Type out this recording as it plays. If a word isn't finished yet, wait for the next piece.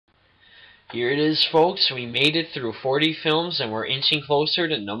Here it is, folks. We made it through 40 films and we're inching closer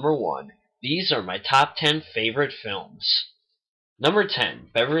to number 1. These are my top 10 favorite films. Number 10,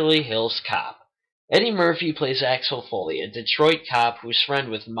 Beverly Hills Cop. Eddie Murphy plays Axel Foley, a Detroit cop whose friend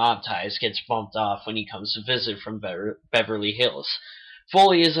with mob ties gets bumped off when he comes to visit from Beverly Hills.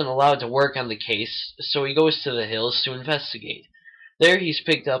 Foley isn't allowed to work on the case, so he goes to the hills to investigate. There he's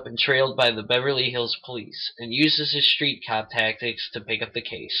picked up and trailed by the Beverly Hills police, and uses his street cop tactics to pick up the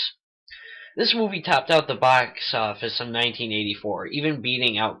case. This movie topped out the box office in 1984, even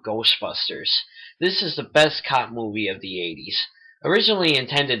beating out Ghostbusters. This is the best cop movie of the 80s. Originally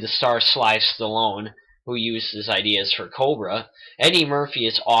intended to star Sly Stallone, who used his ideas for Cobra, Eddie Murphy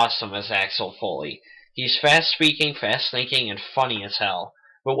is awesome as Axel Foley. He's fast-speaking, fast-thinking, and funny as hell.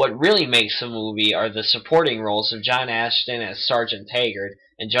 But what really makes the movie are the supporting roles of John Ashton as Sergeant Taggart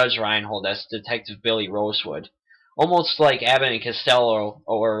and Judge Reinhold as Detective Billy Rosewood. Almost like Abbott and Costello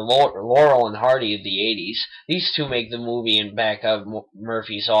or Laurel and Hardy of the 80s, these two make the movie in back of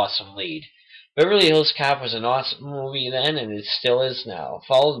Murphy's awesome lead. Beverly Hills Cop was an awesome movie then, and it still is now,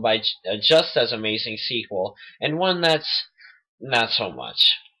 followed by a just as amazing sequel, and one that's not so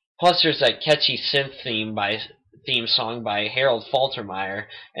much. Plus there's that catchy synth theme song by Harold Faltermeyer,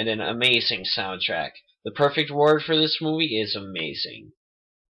 and an amazing soundtrack. The perfect word for this movie is amazing.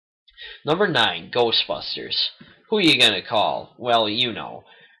 Number 9, Ghostbusters. Who are you gonna call? Well, you know.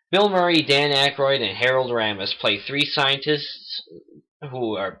 Bill Murray, Dan Aykroyd, and Harold Ramis play 3 scientists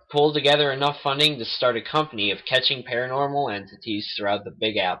who are pulled together enough funding to start a company of catching paranormal entities throughout the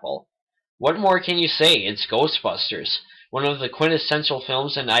Big Apple. What more can you say? It's Ghostbusters. One of the quintessential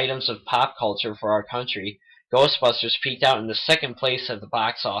films and items of pop culture for our country, Ghostbusters peaked out in the 2nd place at the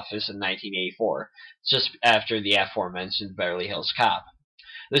box office in 1984, just after the aforementioned Beverly Hills Cop.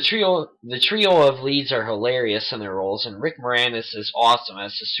 The trio of leads are hilarious in their roles, and Rick Moranis is awesome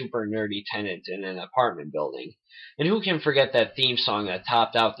as a super nerdy tenant in an apartment building. And who can forget that theme song that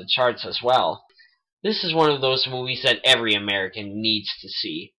topped out the charts as well? This is one of those movies that every American needs to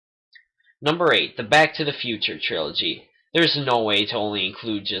see. Number 8, the Back to the Future trilogy. There's no way to only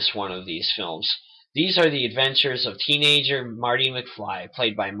include just one of these films. These are the adventures of teenager Marty McFly,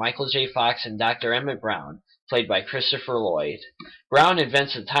 played by Michael J. Fox, and Dr. Emmett Brown, played by Christopher Lloyd. Brown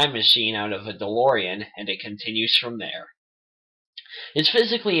invents a time machine out of a DeLorean, and it continues from there. It's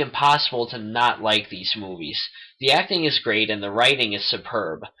physically impossible to not like these movies. The acting is great and the writing is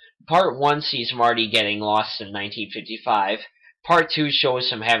superb. Part 1 sees Marty getting lost in 1955. Part 2 shows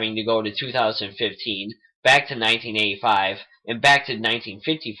him having to go to 2015, back to 1985, and back to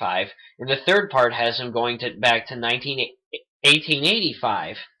 1955, and the third part has him going back to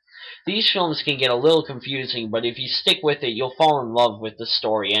 1885. These films can get a little confusing, but if you stick with it, you'll fall in love with the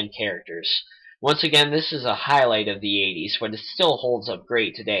story and characters. Once again, this is a highlight of the 80s, but it still holds up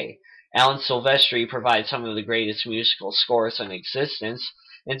great today. Alan Silvestri provides some of the greatest musical scores in existence,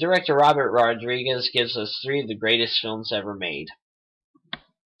 and director Robert Rodriguez gives us 3 of the greatest films ever made.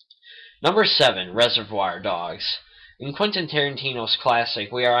 Number 7, Reservoir Dogs. In Quentin Tarantino's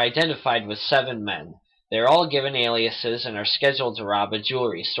classic, we are identified with 7 men. They are all given aliases and are scheduled to rob a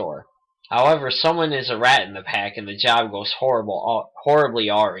jewelry store. However, someone is a rat in the pack and the job goes horribly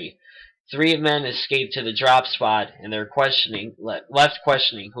awry. 3 men escape to the drop spot and they're left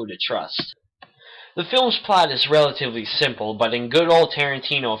questioning who to trust. The film's plot is relatively simple, but in good old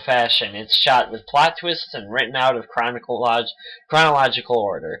Tarantino fashion, it's shot with plot twists and written out of chronological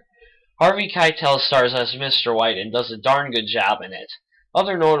order. Harvey Keitel stars as Mr. White and does a darn good job in it.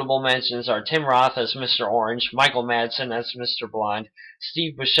 Other notable mentions are Tim Roth as Mr. Orange, Michael Madsen as Mr. Blonde,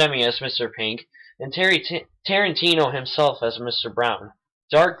 Steve Buscemi as Mr. Pink, and Tarantino himself as Mr. Brown.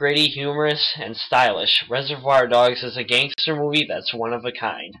 Dark, gritty, humorous, and stylish, Reservoir Dogs is a gangster movie that's one of a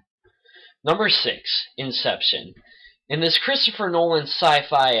kind. Number 6, Inception. In this Christopher Nolan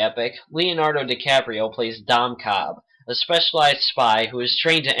sci-fi epic, Leonardo DiCaprio plays Dom Cobb, a specialized spy who is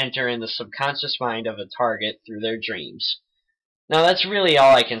trained to enter in the subconscious mind of a target through their dreams. Now that's really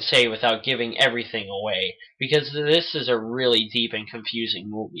all I can say without giving everything away, because this is a really deep and confusing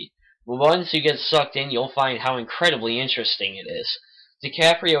movie. But once you get sucked in, you'll find how incredibly interesting it is.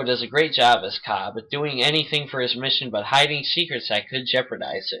 DiCaprio does a great job as Cobb, doing anything for his mission but hiding secrets that could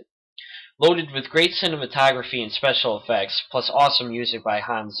jeopardize it. Loaded with great cinematography and special effects, plus awesome music by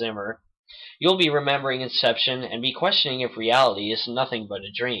Hans Zimmer, you'll be remembering Inception and be questioning if reality is nothing but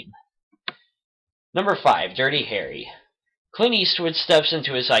a dream. Number 5, Dirty Harry. Clint Eastwood steps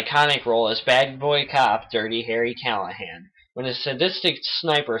into his iconic role as bad boy cop Dirty Harry Callahan. When a sadistic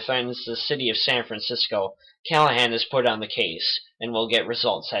sniper threatens the city of San Francisco, Callahan is put on the case and will get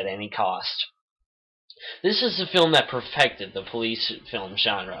results at any cost. This is the film that perfected the police film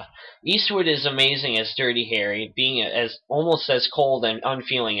genre. Eastwood is amazing as Dirty Harry, being as almost as cold and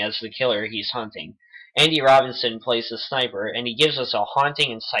unfeeling as the killer he's hunting. Andy Robinson plays the sniper, and he gives us a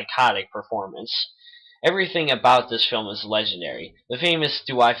haunting and psychotic performance. Everything about this film is legendary. The famous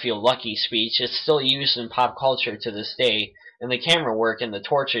 "Do I Feel Lucky" speech is still used in pop culture to this day, and the camera work in the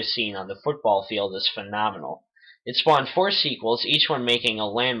torture scene on the football field is phenomenal. It spawned 4 sequels, each one making a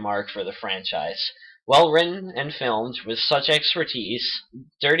landmark for the franchise. Well written and filmed with such expertise,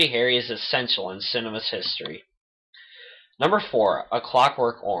 Dirty Harry is essential in cinema's history. Number 4, A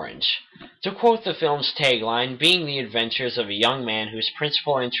Clockwork Orange. To quote the film's tagline, being the adventures of a young man whose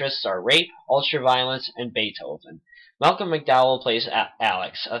principal interests are rape, ultraviolence, and Beethoven. Malcolm McDowell plays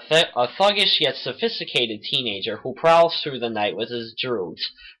Alex, a thuggish yet sophisticated teenager who prowls through the night with his droogs,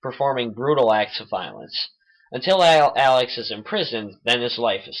 performing brutal acts of violence. Until Alex is imprisoned, then his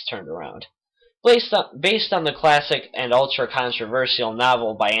life is turned around. Based on the classic and ultra-controversial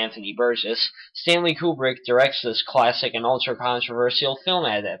novel by Anthony Burgess, Stanley Kubrick directs this classic and ultra-controversial film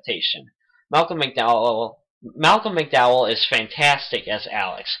adaptation. Malcolm McDowell is fantastic as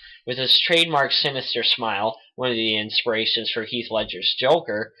Alex. With his trademark sinister smile, one of the inspirations for Heath Ledger's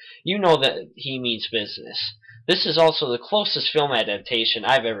Joker, you know that he means business. This is also the closest film adaptation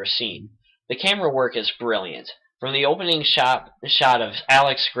I've ever seen. The camera work is brilliant. From the opening shot of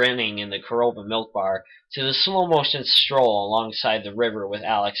Alex grinning in the Corova milk bar to the slow-motion stroll alongside the river with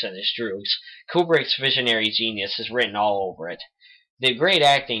Alex and his droogs, Kubrick's visionary genius is written all over it. The great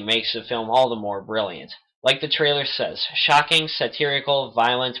acting makes the film all the more brilliant. Like the trailer says, shocking, satirical,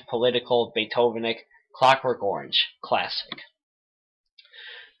 violent, political, Beethovenic, Clockwork Orange. Classic.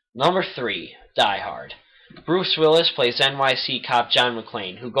 Number 3, Die Hard. Bruce Willis plays NYC cop John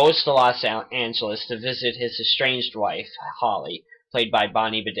McClane, who goes to Los Angeles to visit his estranged wife, Holly, played by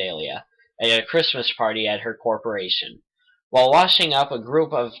Bonnie Bedelia, at a Christmas party at her corporation. While washing up, a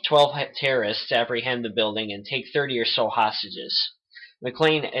group of 12 terrorists apprehend the building and take 30 or so hostages.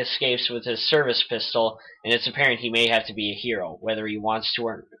 McClane escapes with his service pistol, and it's apparent he may have to be a hero, whether he wants to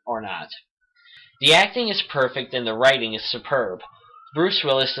or not. The acting is perfect and the writing is superb. Bruce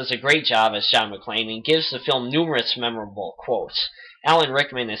Willis does a great job as John McClane and gives the film numerous memorable quotes. Alan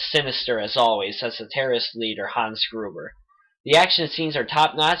Rickman is sinister as always as the terrorist leader Hans Gruber. The action scenes are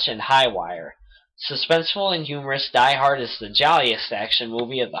top-notch and high-wire. Suspenseful and humorous, Die Hard is the jolliest action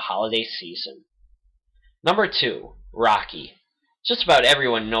movie of the holiday season. Number 2, Rocky. Just about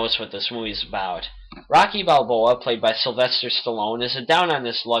everyone knows what this movie is about. Rocky Balboa, played by Sylvester Stallone, is a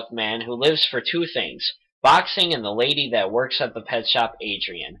down-on-his-luck man who lives for 2 things: boxing and the lady that works at the pet shop,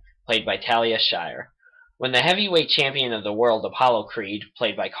 Adrian, played by Talia Shire. When the heavyweight champion of the world, Apollo Creed,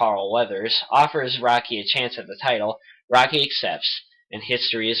 played by Carl Weathers, offers Rocky a chance at the title, Rocky accepts, and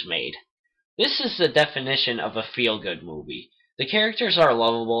history is made. This is the definition of a feel-good movie. The characters are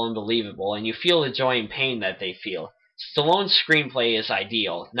lovable and believable, and you feel the joy and pain that they feel. Stallone's screenplay is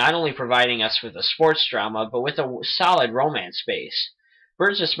ideal, not only providing us with a sports drama, but with a solid romance base.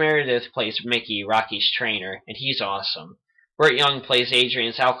 Burgess Meredith plays Mickey, Rocky's trainer, and he's awesome. Burt Young plays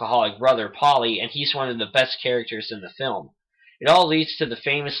Adrian's alcoholic brother, Paulie, and he's one of the best characters in the film. It all leads to the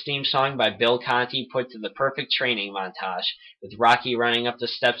famous theme song by Bill Conti put to the perfect training montage, with Rocky running up the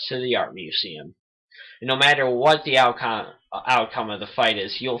steps to the art museum. And no matter what the outcome of the fight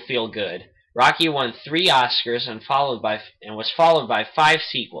is, you'll feel good. Rocky won 3 Oscars and was followed by 5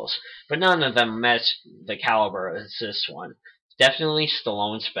 sequels, but none of them matched the caliber as this one. Definitely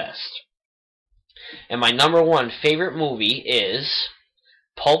Stallone's best. And my number 1 favorite movie is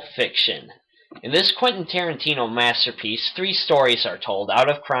Pulp Fiction. In this Quentin Tarantino masterpiece, 3 stories are told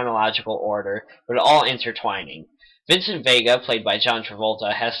out of chronological order, but all intertwining. Vincent Vega, played by John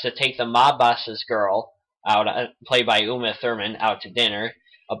Travolta, has to take the mob boss's girl, played by Uma Thurman, out to dinner.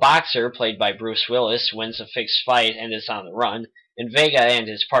 A boxer, played by Bruce Willis, wins a fixed fight and is on the run, and Vega and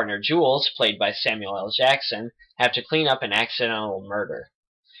his partner Jules, played by Samuel L. Jackson, have to clean up an accidental murder.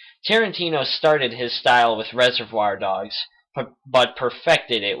 Tarantino started his style with Reservoir Dogs, but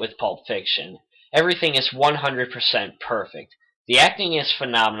perfected it with Pulp Fiction. Everything is 100% perfect. The acting is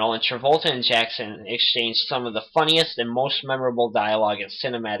phenomenal, and Travolta and Jackson exchanged some of the funniest and most memorable dialogue in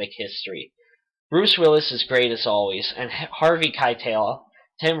cinematic history. Bruce Willis is great as always, and Harvey Keitel,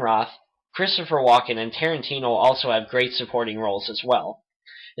 Tim Roth, Christopher Walken, and Tarantino also have great supporting roles as well.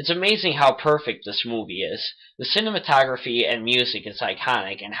 It's amazing how perfect this movie is. The cinematography and music is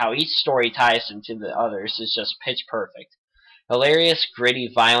iconic, and how each story ties into the others is just pitch perfect. Hilarious, gritty,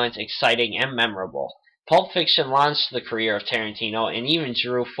 violent, exciting, and memorable. Pulp Fiction launched the career of Tarantino and even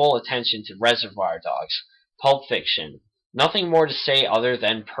drew full attention to Reservoir Dogs. Pulp Fiction. Nothing more to say other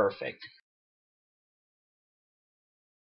than perfect.